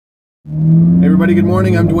Hey everybody, good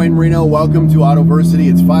morning. I'm Duane Marino. Welcome to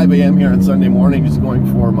Autoversity. It's 5 a.m. here on Sunday morning, just going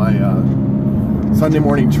for my Sunday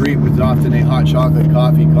morning treat with often a hot chocolate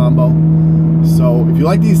coffee combo. So if you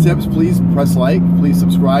like these tips, please press like, please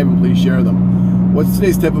subscribe, and please share them. What's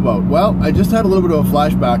today's tip about? Well, I just had a little bit of a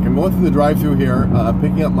flashback. I'm going through the drive-thru here,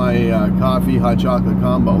 picking up my coffee hot chocolate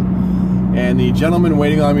combo, and the gentleman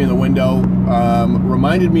waiting on me in the window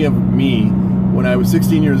reminded me of me when I was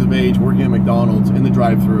 16 years of age, working at McDonald's in the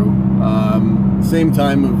drive-thru. Same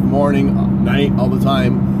time of morning, night, all the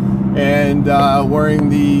time, and wearing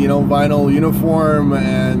the vinyl uniform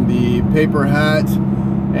and the paper hat,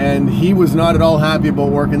 and he was not at all happy about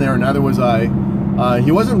working there, and neither was I.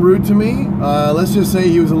 He wasn't rude to me. Let's just say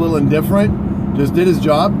he was a little indifferent. Just did his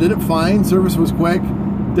job, did it fine. Service was quick.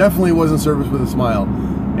 Definitely wasn't service with a smile.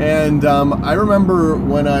 And I remember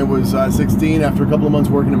when I was 16, after a couple of months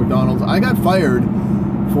working at McDonald's, I got fired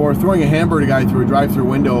for throwing a hamburger guy through a drive-thru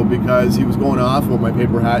window because he was going off with my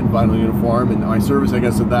paper hat and vinyl uniform, and my service, I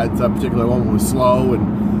guess, at that particular moment was slow,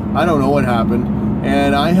 and I don't know what happened.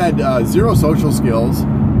 And I had zero social skills.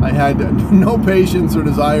 I had no patience or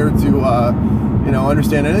desire to,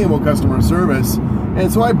 understand anything about customer service, and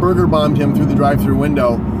so I burger bombed him through the drive-thru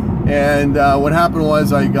window. And what happened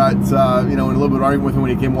was I got, in a little bit of argument with him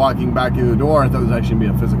when he came walking back through the door. I thought it was actually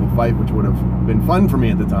going to be a physical fight, which would have been fun for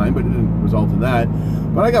me at the time, but it didn't result in that.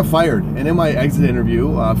 But I got fired. And in my exit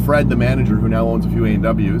interview, Fred, the manager, who now owns a few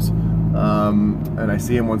A&Ws, and I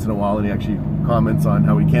see him once in a while, and he actually comments on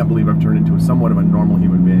how he can't believe I've turned into somewhat of a normal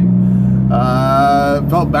human being.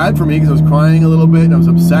 Felt bad for me because I was crying a little bit, and I was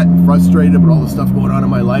upset and frustrated about all the stuff going on in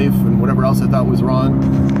my life and whatever else I thought was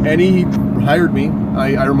wrong. And he hired me.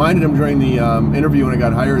 I reminded him during the interview when I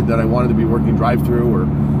got hired that I wanted to be working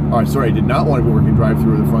drive-thru, I did not want to be working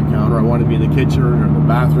drive-thru or the front counter. I wanted to be in the kitchen or in the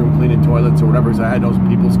bathroom cleaning toilets or whatever, because I had those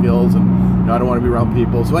people skills, and I don't want to be around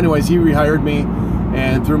people. So anyways, he rehired me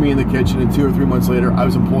and threw me in the kitchen, and 2 or 3 months later, I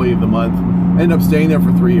was employee of the month. Ended up staying there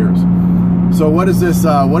for 3 years. So what is this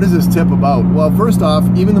tip about? Well, first off,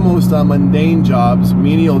 even the most mundane jobs,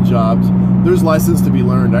 menial jobs, there's lessons to be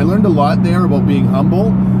learned. I learned a lot there about being humble,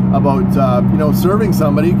 about serving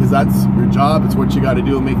somebody, because that's your job, it's what you got to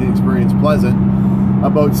do and make the experience pleasant,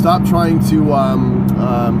 about stop trying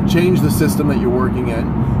to change the system that you're working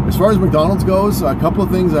in. As far as McDonald's goes, a couple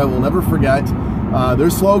of things I will never forget. Their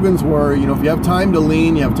slogans were, if you have time to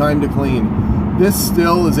lean, you have time to clean. This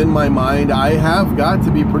still is in my mind. I have got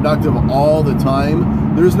to be productive all the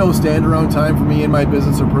time. There's no stand around time for me in my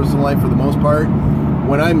business or personal life for the most part.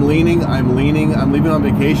 When I'm leaning, I'm leaning. I'm leaving on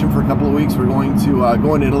vacation for a couple of weeks. We're going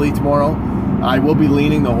to Italy tomorrow. I will be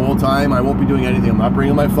leaning the whole time. I won't be doing anything. I'm not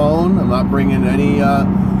bringing my phone. I'm not bringing any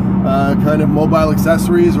kind of mobile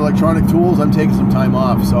accessories or electronic tools. I'm taking some time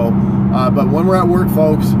off. So, but when we're at work,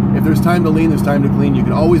 folks, if there's time to lean, there's time to clean. You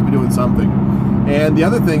can always be doing something. And the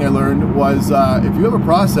other thing I learned was if you have a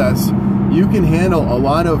process, you can handle a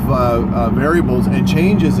lot of variables and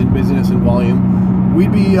changes in business and volume.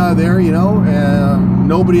 We'd be there,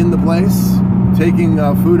 nobody in the place, taking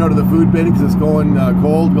food out of the food bin because it's going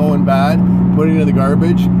cold, going bad, putting it in the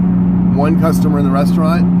garbage, one customer in the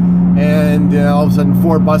restaurant, and all of a sudden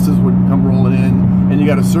 4 buses would come rolling in, and you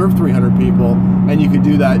got to serve 300 people, and you could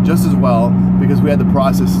do that just as well because we had the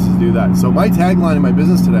processes to do that. So my tagline in my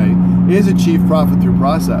business today is achieve profit through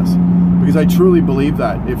process, because I truly believe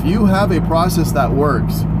that. If you have a process that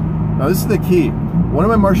works, now this is the key. One of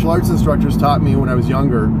my martial arts instructors taught me when I was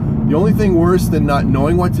younger, the only thing worse than not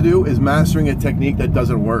knowing what to do is mastering a technique that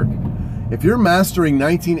doesn't work. If you're mastering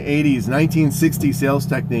 1980s, 1960s sales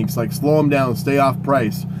techniques like slow them down, stay off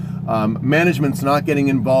price, management's not getting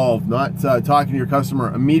involved, not talking to your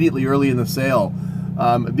customer immediately early in the sale,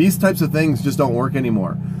 these types of things just don't work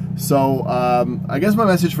anymore. So I guess my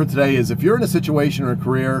message for today is if you're in a situation or a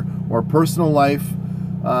career or a personal life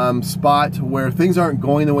spot where things aren't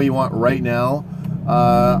going the way you want right now,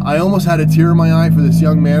 I almost had a tear in my eye for this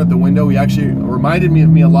young man at the window. He actually reminded me of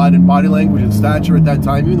me a lot in body language and stature at that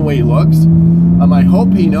time, even the way he looks. I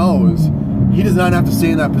hope he knows he does not have to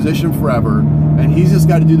stay in that position forever, and he's just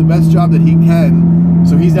got to do the best job that he can,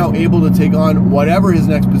 so he's now able to take on whatever his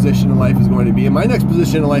next position in life is going to be. And my next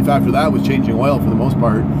position in life after that was changing oil for the most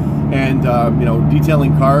part, and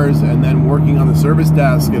detailing cars, and then working on the service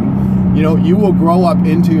desk. And you will grow up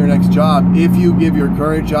into your next job if you give your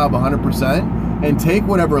current job 100% and take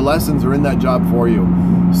whatever lessons are in that job for you.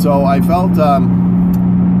 So I felt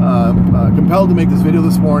compelled to make this video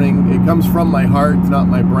this morning. It comes from my heart, not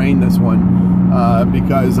my brain, this one,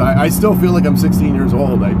 because I still feel like I'm 16 years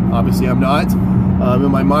old. Obviously I'm not. In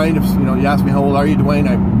my mind, if you ask me how old are you, Duane,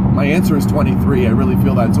 my answer is 23. I really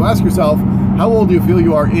feel that. So ask yourself, how old do you feel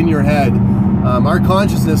you are in your head? Our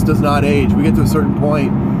consciousness does not age. We get to a certain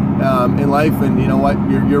point in life, and you know what,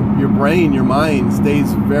 your brain, your mind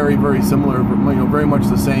stays very, very similar, very much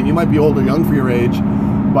the same. You might be old or young for your age,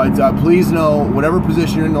 but please know, whatever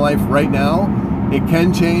position you're in life right now, it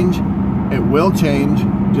can change, it will change.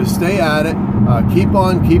 Just stay at it, keep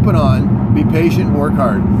on keeping on, be patient and work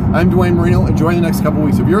hard. I'm Duane Marino. Enjoy the next couple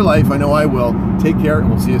weeks of your life. I know I will. Take care, and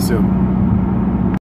we'll see you soon.